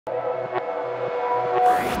Hi,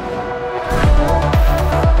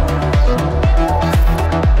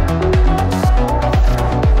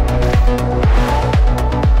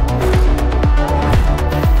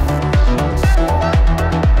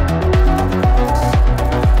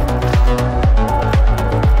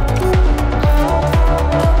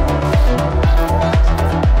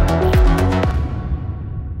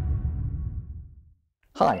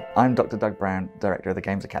 I'm Dr. Doug Brown, Director of the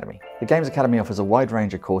Games Academy. The Games Academy offers a wide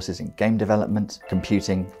range of courses in game development,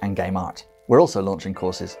 computing, and game art. We're also launching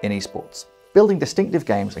courses in esports. Building distinctive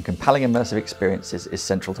games and compelling immersive experiences is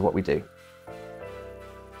central to what we do.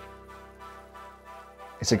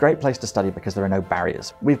 It's a great place to study because there are no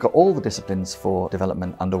barriers. We've got all the disciplines for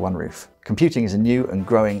development under one roof. Computing is a new and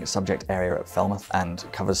growing subject area at Falmouth and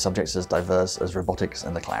covers subjects as diverse as robotics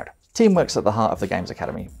and the cloud. Teamwork's at the heart of the Games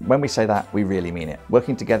Academy. When we say that, we really mean it.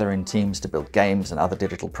 Working together in teams to build games and other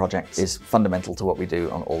digital projects is fundamental to what we do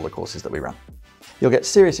on all the courses that we run. You'll get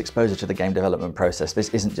serious exposure to the game development process. This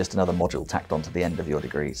isn't just another module tacked onto the end of your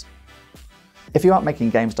degrees. If you aren't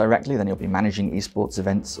making games directly, then you'll be managing esports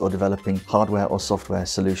events or developing hardware or software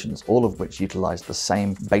solutions, all of which utilize the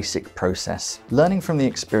same basic process. Learning from the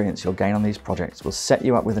experience you'll gain on these projects will set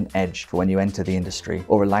you up with an edge for when you enter the industry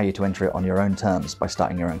or allow you to enter it on your own terms by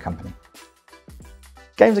starting your own company.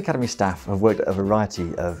 Games Academy staff have worked at a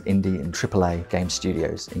variety of indie and AAA game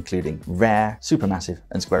studios, including Rare, Supermassive,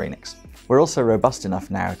 and Square Enix. We're also robust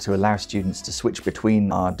enough now to allow students to switch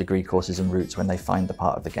between our degree courses and routes when they find the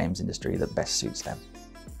part of the games industry that best suits them.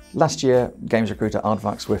 Last year, games recruiter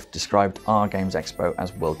Aardvark Swift described our Games Expo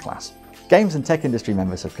as world-class. Games and tech industry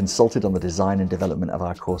members have consulted on the design and development of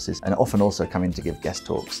our courses and often also come in to give guest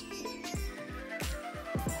talks.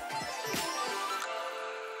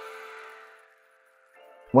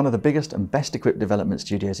 One of the biggest and best equipped development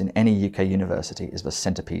studios in any UK university is the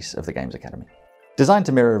centrepiece of the Games Academy. Designed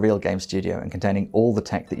to mirror a real game studio and containing all the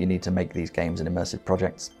tech that you need to make these games and immersive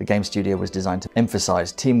projects, the game studio was designed to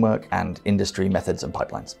emphasize teamwork and industry methods and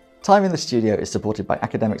pipelines. Time in the studio is supported by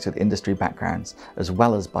academics with industry backgrounds, as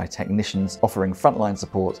well as by technicians offering frontline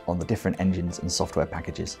support on the different engines and software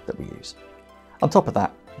packages that we use. On top of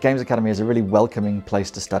that, Games Academy is a really welcoming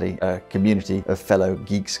place to study, a community of fellow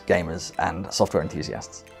geeks, gamers, and software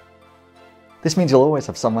enthusiasts. This means you'll always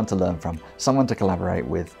have someone to learn from, someone to collaborate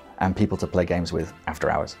with, and people to play games with after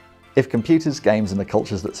hours. If computers, games, and the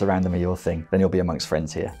cultures that surround them are your thing, then you'll be amongst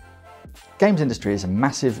friends here. Games industry is a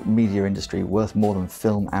massive media industry worth more than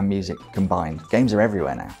film and music combined. Games are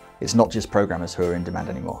everywhere now. It's not just programmers who are in demand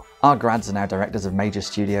anymore. Our grads are now directors of major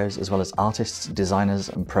studios, as well as artists, designers,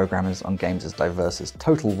 and programmers on games as diverse as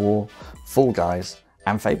Total War, Fall Guys,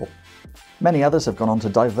 and Fable. Many others have gone on to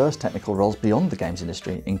diverse technical roles beyond the games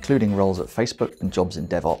industry, including roles at Facebook and jobs in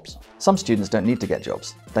DevOps. Some students don't need to get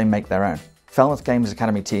jobs, they make their own. Falmouth Games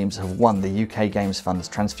Academy teams have won the UK Games Fund's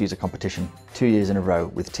Transfuser competition 2 years in a row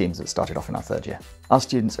with teams that started off in our third year. Our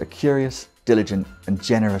students are curious, diligent, and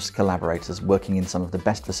generous collaborators working in some of the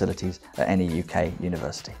best facilities at any UK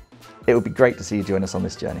university. It would be great to see you join us on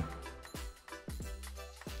this journey.